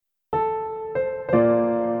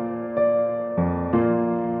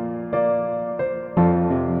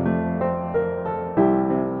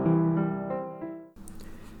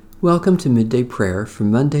Welcome to Midday Prayer for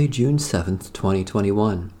Monday, June 7th,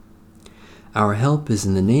 2021. Our help is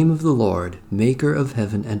in the name of the Lord, maker of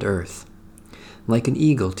heaven and earth. Like an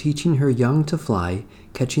eagle teaching her young to fly,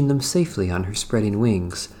 catching them safely on her spreading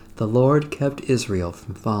wings, the Lord kept Israel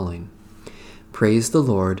from falling. Praise the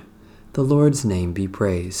Lord's name be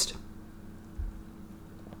praised.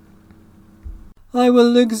 I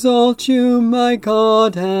will exalt you, my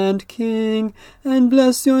God and King, and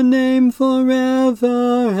bless your name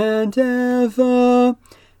forever and ever.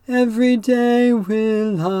 Every day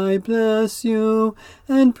will I bless you,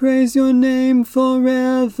 and praise your name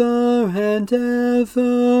forever and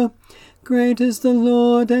ever. Great is the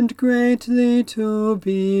Lord, and greatly to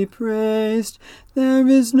be praised. There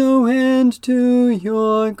is no end to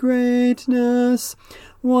your greatness.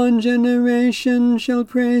 One generation shall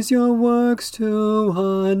praise your works to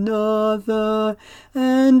another,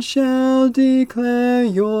 and shall declare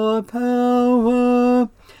your power.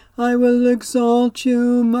 I will exalt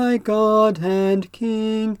you, my God and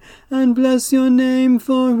King, and bless your name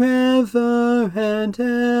forever and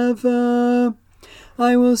ever.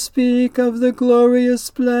 I will speak of the glorious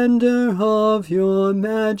splendor of your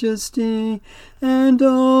majesty, and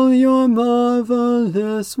all your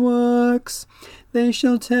marvelous works. They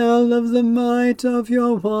shall tell of the might of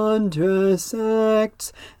your wondrous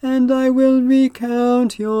acts, and I will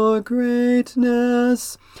recount your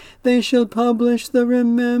greatness. They shall publish the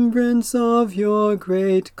remembrance of your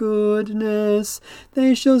great goodness.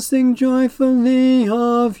 They shall sing joyfully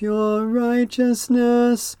of your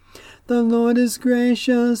righteousness. The Lord is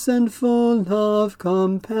gracious and full of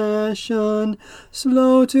compassion,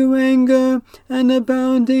 slow to anger, and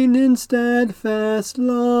abounding in steadfast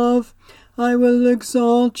love. I will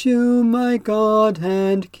exalt you, my God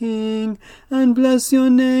and King, and bless your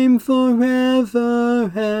name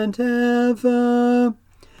forever and ever.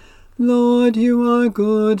 Lord, you are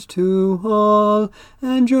good to all,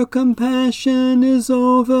 and your compassion is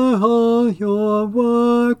over all your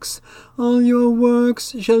works. All your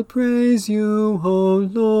works shall praise you, O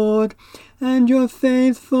Lord, and your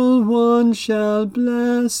faithful ones shall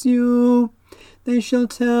bless you. They shall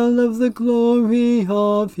tell of the glory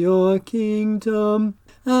of your kingdom,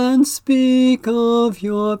 and speak of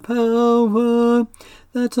your power,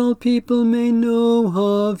 that all people may know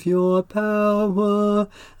of your power,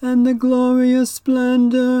 and the glorious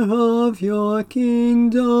splendor of your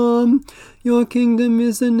kingdom. Your kingdom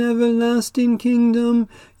is an everlasting kingdom.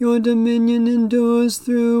 Your dominion endures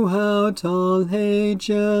throughout all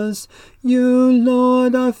ages. You,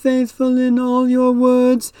 Lord, are faithful in all your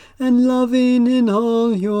words, and loving in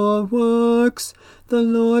all your works. The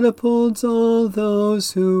Lord upholds all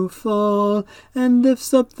those who fall, and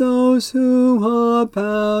lifts up those who are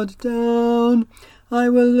bowed down. I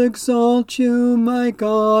will exalt you, my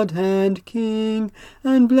God and King,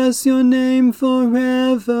 and bless your name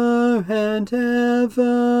forever and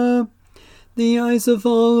ever. The eyes of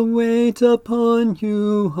all wait upon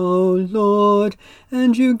you, O Lord,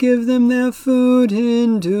 and you give them their food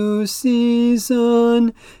in due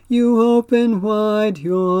season. You open wide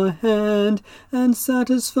your hand and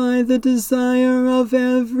satisfy the desire of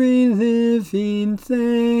every living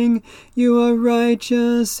thing. You are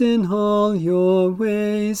righteous in all your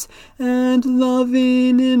ways, and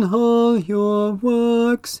loving in all your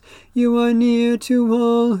works. You are near to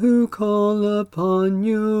all who call upon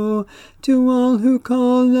you, to all who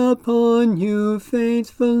call upon you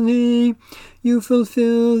faithfully. You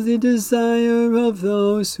fulfill the desire of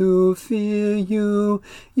those who fear you.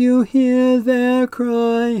 You hear their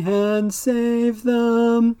cry and save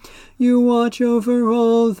them. You watch over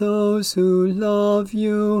all those who love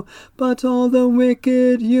you, but all the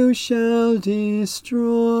wicked you shall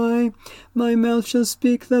destroy. My mouth shall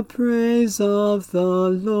speak the praise of the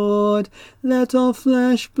Lord. Let all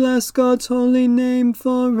flesh bless God's holy name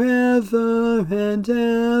forever and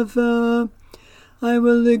ever. I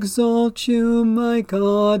will exalt you, my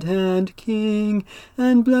God and King,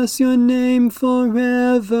 and bless your name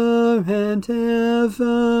forever and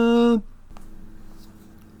ever.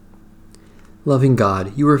 Loving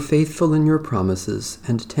God, you are faithful in your promises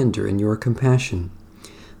and tender in your compassion.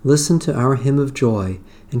 Listen to our hymn of joy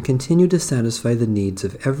and continue to satisfy the needs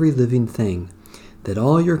of every living thing, that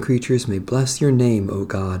all your creatures may bless your name, O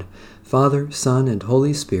God, Father, Son, and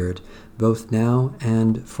Holy Spirit, both now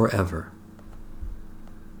and forever.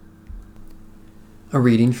 A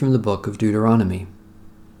reading from the book of Deuteronomy.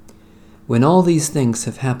 When all these things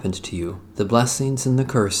have happened to you, the blessings and the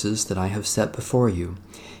curses that I have set before you,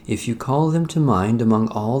 if you call them to mind among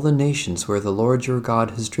all the nations where the Lord your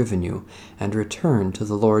God has driven you, and return to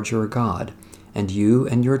the Lord your God, and you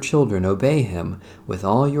and your children obey him with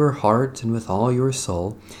all your heart and with all your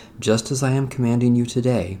soul, just as I am commanding you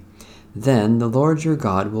today, then the Lord your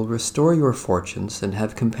God will restore your fortunes and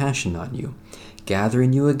have compassion on you,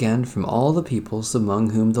 gathering you again from all the peoples among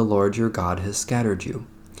whom the Lord your God has scattered you.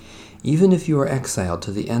 Even if you are exiled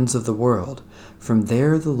to the ends of the world, from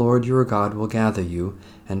there the Lord your God will gather you,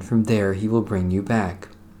 and from there he will bring you back.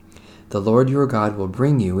 The Lord your God will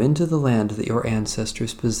bring you into the land that your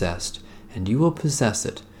ancestors possessed, and you will possess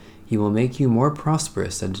it. He will make you more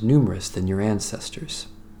prosperous and numerous than your ancestors.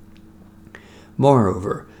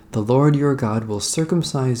 Moreover, the Lord your God will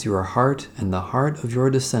circumcise your heart and the heart of your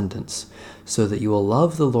descendants, so that you will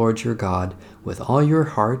love the Lord your God with all your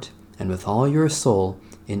heart and with all your soul,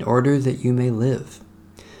 in order that you may live.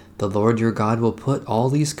 The Lord your God will put all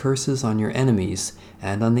these curses on your enemies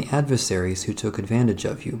and on the adversaries who took advantage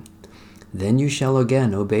of you. Then you shall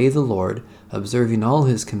again obey the Lord, observing all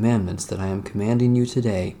his commandments that I am commanding you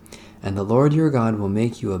today, and the Lord your God will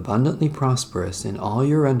make you abundantly prosperous in all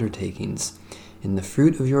your undertakings, in the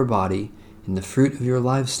fruit of your body, in the fruit of your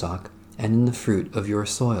livestock, and in the fruit of your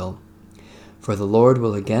soil. For the Lord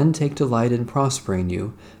will again take delight in prospering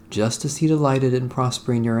you, just as he delighted in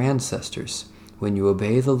prospering your ancestors, when you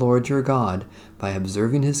obey the Lord your God by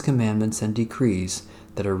observing his commandments and decrees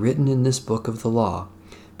that are written in this book of the law,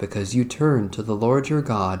 because you turn to the Lord your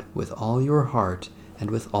God with all your heart and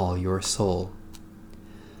with all your soul.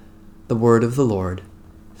 The word of the Lord.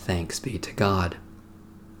 Thanks be to God.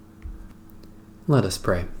 Let us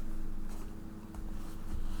pray.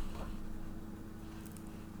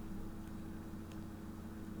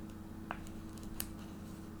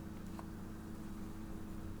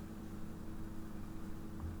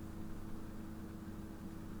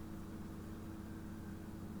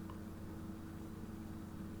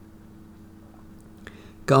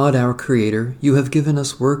 God, our Creator, you have given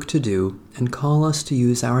us work to do and call us to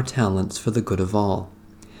use our talents for the good of all.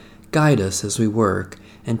 Guide us as we work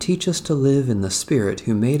and teach us to live in the Spirit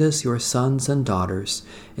who made us your sons and daughters,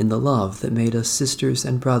 in the love that made us sisters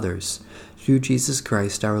and brothers, through Jesus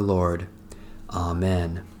Christ our Lord.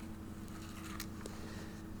 Amen.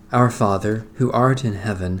 Our Father, who art in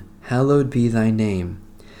heaven, hallowed be thy name.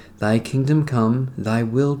 Thy kingdom come, thy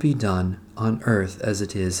will be done, on earth as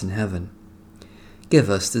it is in heaven. Give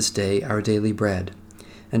us this day our daily bread,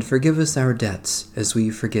 and forgive us our debts as we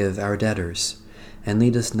forgive our debtors. And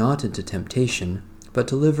lead us not into temptation, but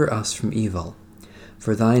deliver us from evil.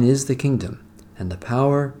 For thine is the kingdom, and the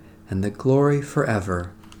power, and the glory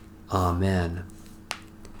forever. Amen.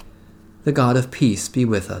 The God of peace be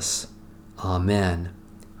with us. Amen.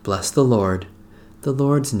 Bless the Lord. The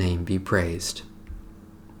Lord's name be praised.